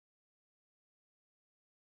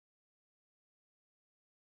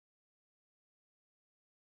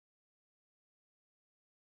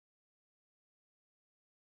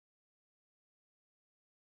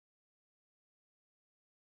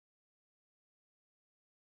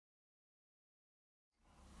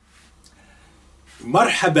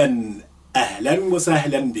Marhaban, ahlan wa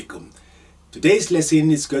sahlan bikum. Today's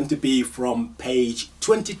lesson is going to be from page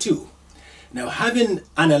 22. Now, having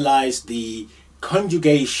analyzed the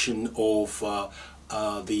conjugation of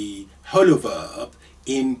the hollow verb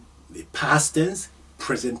in the past tense,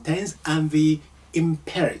 present tense, and the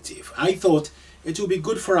imperative, I thought it would be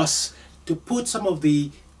good for us to put some of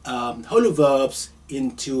the hollow verbs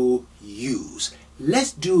into use.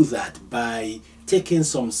 Let's do that by taking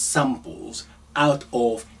some samples out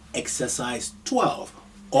of exercise 12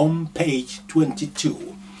 on page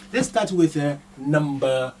 22. Let's start with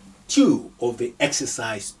number 2 of the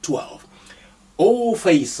exercise 12. Oh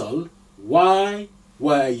Faisal, why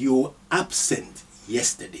were you absent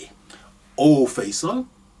yesterday? Oh Faisal,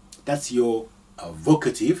 that's your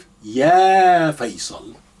vocative. Ya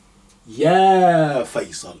Faisal. Ya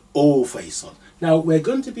Faisal. Oh Faisal. Now we're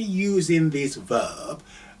going to be using this verb.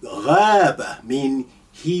 غاب mean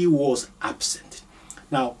he was absent.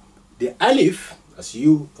 Now the alif, as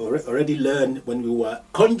you already learned when we were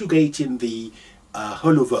conjugating the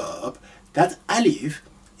hollow verb, that alif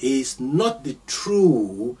is not the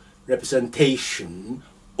true representation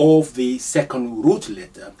of the second root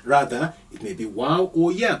letter. Rather, it may be waw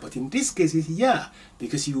or ya, but in this case it's ya,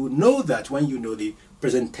 because you know that when you know the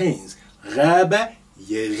present tense. غاب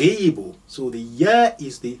يغيب. So the ya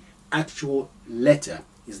is the actual letter,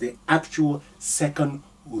 is the actual second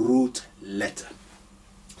root letter.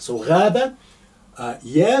 So غاب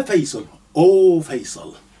يا فيصل. Oh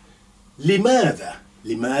Faisal. لماذا.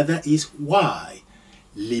 لماذا is why.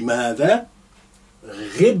 لماذا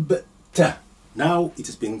غبت. Now it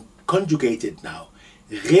has been conjugated now.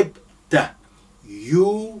 غبت.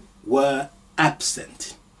 You were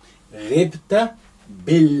absent. غبت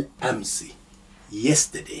بالأمس.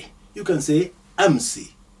 Yesterday. You can say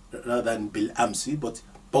أمسي rather than بالأمس, but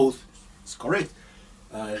both is correct.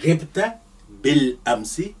 غبت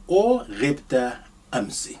بالأمس or غبت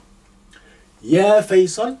أمسي. يا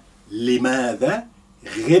فيصل لماذا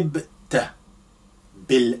غبت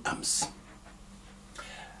بالأمس.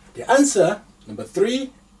 The answer, number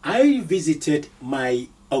 3, I visited my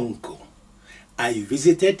uncle. I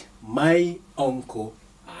visited my uncle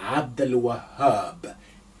Abdul Wahab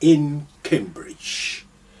in Cambridge.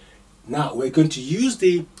 Now we're going to use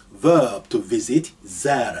the verb to visit,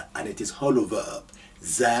 zara, and it is hollow verb.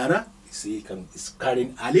 Zara, you see, it's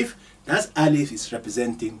carrying alif. That alif is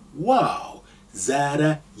representing wow.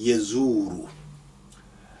 Zara yazuru.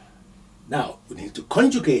 Now we need to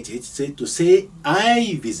conjugate it. To say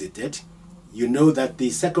I visited, you know that the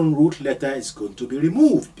second root letter is going to be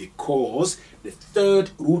removed because the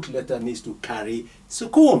third root letter needs to carry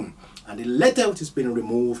sukun. And the letter which has been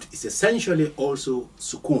removed is essentially also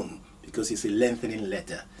sukun because it's a lengthening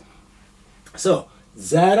letter. So,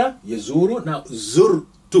 Zara, yazuru. Now,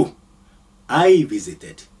 zurtu. I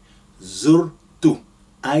visited. Zurtu.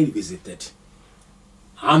 I visited.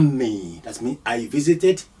 Ammi. That's me. I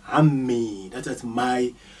visited Ammi. That is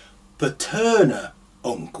my paternal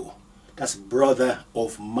uncle. That's brother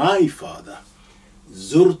of my father.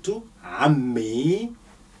 Zurtu Ammi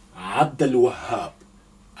Abdul Wahab.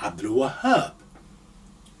 Abdul Wahab.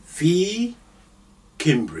 Fi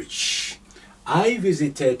Cambridge. I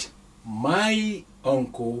visited my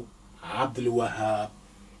uncle Abdul Wahab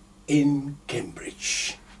in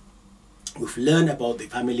Cambridge. We've learned about the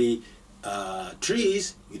family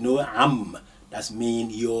trees. You know, that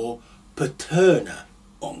means your paternal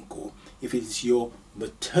uncle. If it's your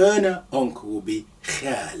maternal uncle, will be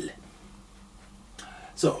khal.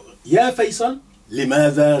 So, يا فيصل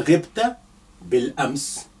لماذا غبت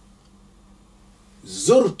بالأمس؟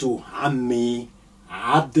 زرت عمي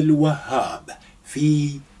عبد الوهاب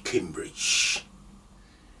في Cambridge.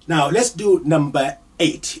 Now let's do number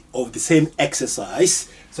 8 of the same exercise.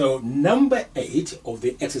 So number 8 of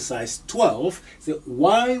the exercise 12. So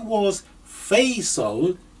why was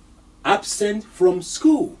Faisal absent from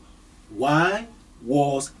school? Why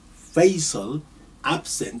was Faisal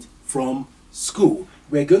absent from school?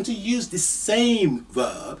 We're going to use the same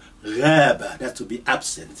verb, غاب, that to be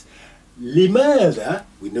absent. لماذا,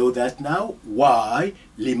 we know that now. Why?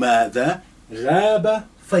 لماذا غاب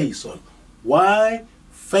فيصل. Why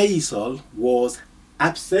Faisal was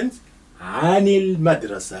absent عن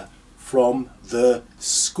المدرسة, from the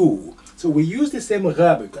school. So we use the same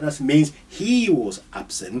غاب because that means he was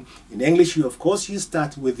absent. In English, you of course you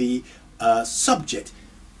start with the subject.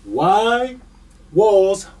 Why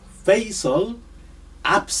was Faisal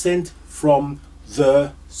absent from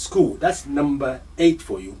the school? That's number 8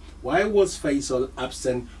 for you. Why was Faisal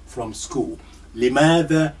absent from school?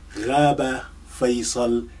 لماذا غاب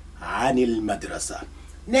فيصل عن المدرسة.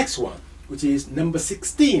 Next one, which is number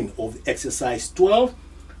 16 of exercise 12.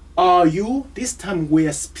 Are you, this time we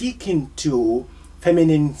are speaking to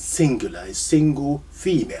feminine singular, single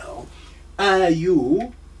female. Are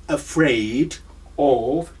you afraid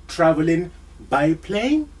of traveling by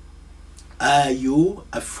plane? Are you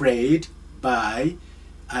afraid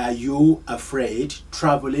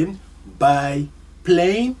traveling by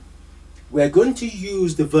plane? We're going to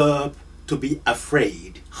use the verb to be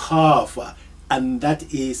afraid, khafa, and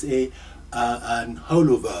that is an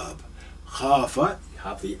hollow verb. Khafa, you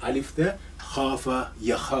have the alif there, khafa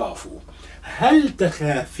yakhafu. Hal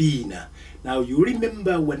takhafina. Now you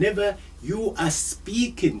remember, whenever you are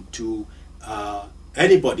speaking to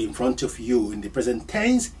anybody in front of you in the present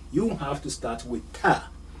tense, you have to start with ta.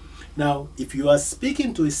 Now if you are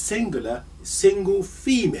speaking to a single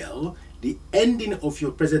female, the ending of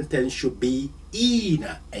your present tense should be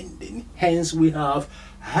ina ending. Hence we have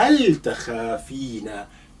هل تخافين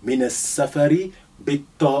من السفر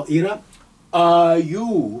بالطائرة. Are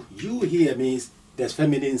you here means there's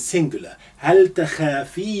feminine singular. هل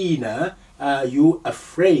تخافين, are you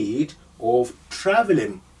afraid of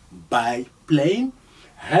traveling by plane?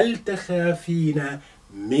 هل تخافين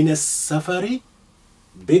من السفر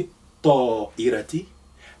بالطائرة.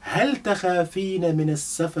 هل تخافين من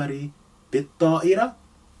السفر بالطائرة.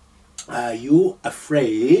 Are you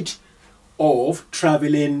afraid of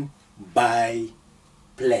traveling by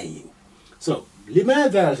plane? So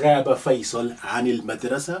لماذا غاب فيصل عن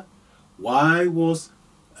المدرسة? Why was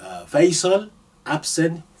Faisal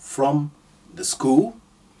absent from the school?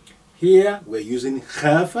 Here we're using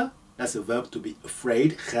خاف, that's a verb to be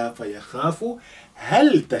afraid. خاف يخاف.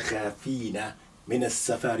 هل تخافين من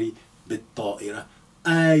السفر بالطائرة.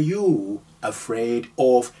 Are you afraid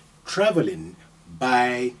of traveling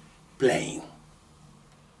by plane?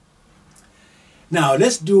 Now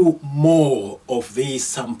let's do more of these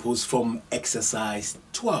samples from exercise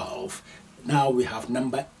 12. Now we have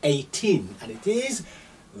number 18, and it is,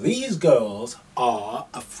 these girls are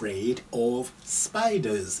afraid of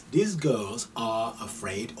spiders. These girls are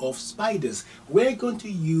afraid of spiders. We're going to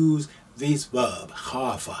use this verb,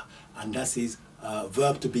 khafa, and that is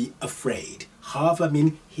verb to be afraid. Khafa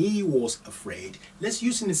means he was afraid. Let's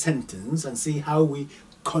use in a sentence and see how we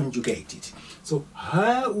conjugate it. So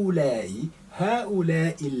هؤلاء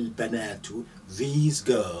البنات, these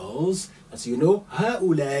girls. As you know,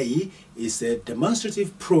 هؤلاء is a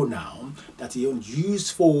demonstrative pronoun that is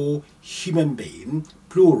used for human being,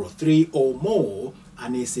 plural, 3 or more,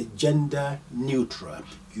 and it's a gender neutral.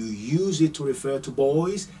 You use it to refer to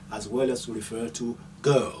boys as well as to refer to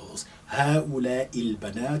girls. هؤلاء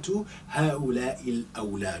البنات هؤلاء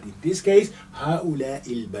الأولاد. In this case, هؤلاء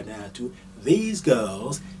البنات, these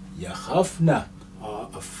girls, يخافن, are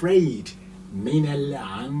afraid, من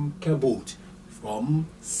العنكبوت, from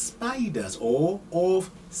spiders or of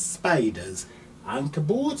spiders.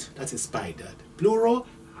 Ankabut, that's a spider. Plural,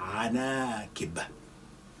 anakib.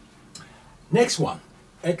 Next one,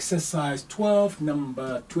 exercise 12,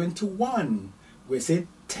 number 21. We say,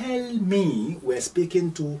 tell me, we're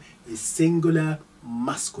speaking to a singular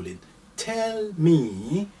masculine. Tell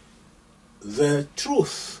me the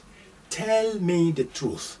truth. Tell me the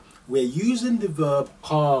truth. We're using the verb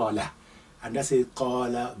qala, and that's a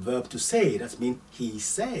qala, verb to say. That means he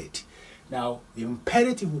said. Now the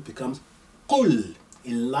imperative will become qul,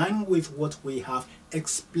 in line with what we have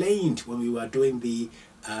explained when we were doing the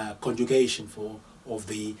conjugation of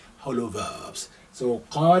the hollow verbs. So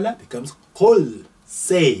qala becomes qul,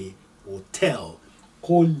 say or tell.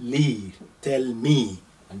 Qul li, tell me.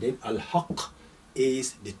 And then al-haq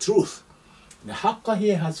is the truth. The haqqa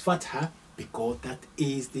here has fatha because that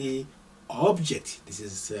is the object. This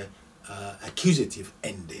is accusative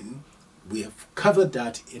ending. We have covered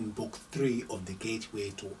that in book 3 of the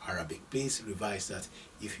Gateway to Arabic. Please revise that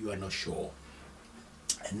if you are not sure.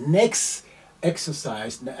 Next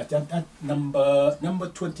exercise, number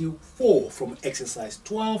 24 from exercise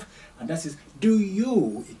 12, and that is, do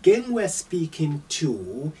you, again we're speaking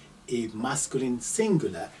to a masculine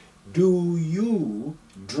singular, do you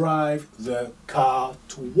drive the car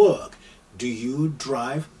to work? Do you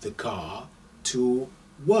drive the car to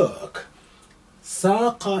work?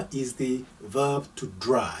 Saqa is the verb to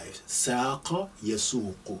drive. Saqa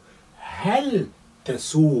yasuqu. Hal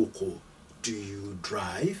tasuqu. Do you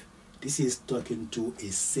drive? This is talking to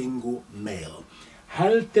a single male.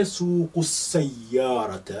 Hal tasuqu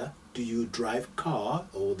sayyarata. Do you drive car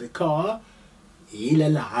or the car? Ila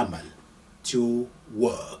al-amal. To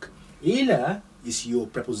work. Ila is your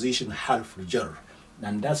preposition harf jar,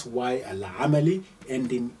 and that's why al-amali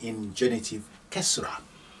ending in genitive kasra.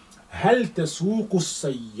 هل تسوق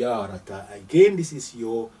السيارة. Again, this is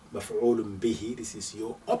your مفعول به. This is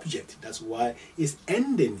your object. That's why it's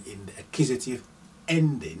ending in the accusative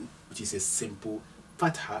ending, which is a simple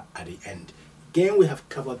fatha at the end. Again, we have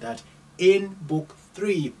covered that in book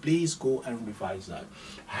 3. Please go and revise that.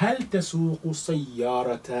 هل تسوق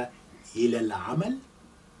السيارة إلى العمل.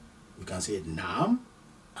 You can say نعم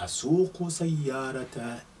أسوق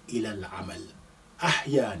سيارة إلى العمل.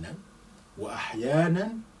 أحيانا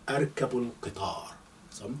وأحيانا أركب القطار.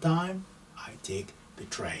 Sometimes I take the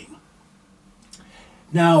train.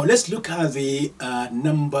 Now let's look at the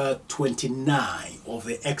number 29 of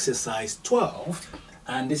the exercise 12,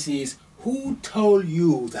 and this is, who told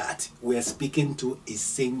you that we're speaking to a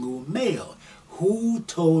single male? Who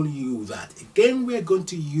told you that? Again, we're going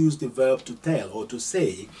to use the verb to tell or to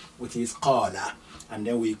say, which is qala, and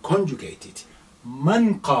then we conjugate it.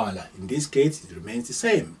 Man qala. In this case, it remains the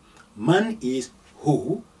same. Man is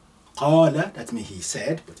who. Qala, that means he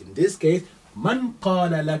said, but in this case, man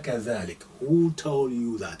qala laka dhalik. Who told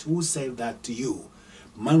you that? Who said that to you?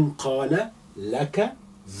 Man qala laka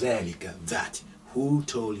dhalika. That. Who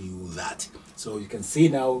told you that? So you can see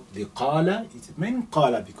now the qala, it's man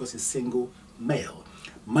qala because it's single male.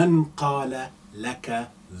 Man qala laka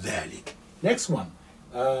dhalik. Next one,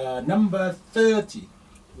 number 30.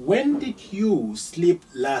 When did you sleep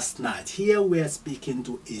last night? Here we are speaking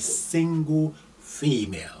to a single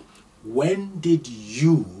female. When did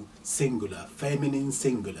you, singular, feminine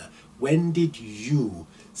singular, when did you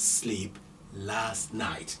sleep last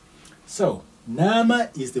night? So nama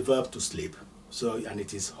is the verb to sleep. So, and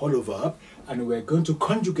it is hollow verb, and we're going to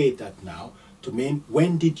conjugate that now to mean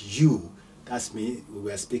when did you. That's me.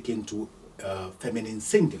 We are speaking to feminine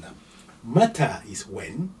singular. Mata is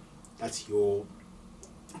when. That's your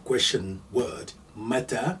question word.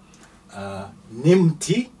 Mata.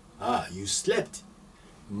 Nimti. You slept.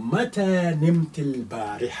 Mata nimti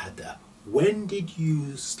al-barihata. When did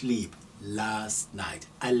you sleep last night?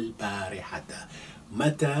 Al-barihata.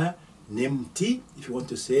 Mata nimti. If you want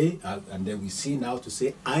to say, and then we see now to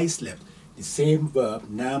say I slept. The same verb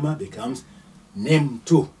nama becomes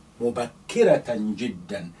nimtu. Mubakkiratan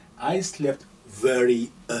jiddan. I slept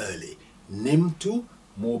very early. Nimtu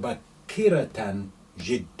mubakkiratan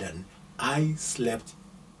jiddan. I slept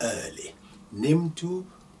early. Nimtu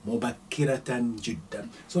mubakkiratan jiddan.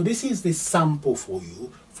 So this is the sample for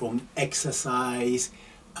you from exercise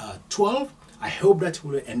 12. I hope that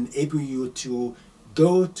will enable you to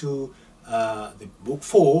go to the book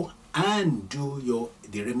 4 and do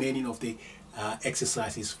the remaining of the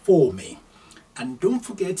exercises for me. And don't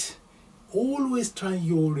forget, always try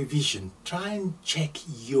your revision. Try and check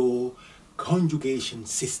your conjugation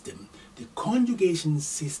system. The conjugation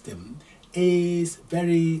system is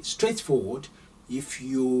very straightforward if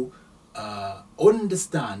you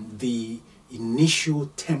understand the initial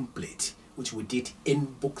template, which we did in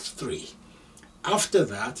book 3. After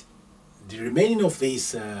that, the remaining of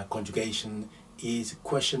this conjugation is a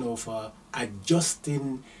question of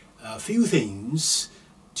adjusting a few things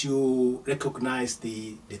to recognize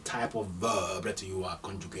the type of verb that you are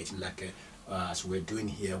conjugating, like as we're doing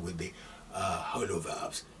here with the hollow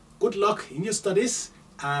verbs. Good luck in your studies,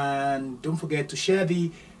 and don't forget to share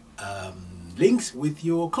the links with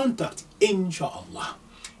your contact, inshallah.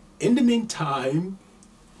 In the meantime,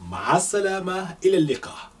 مع السلامة إلى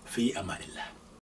اللقاء في أمان الله.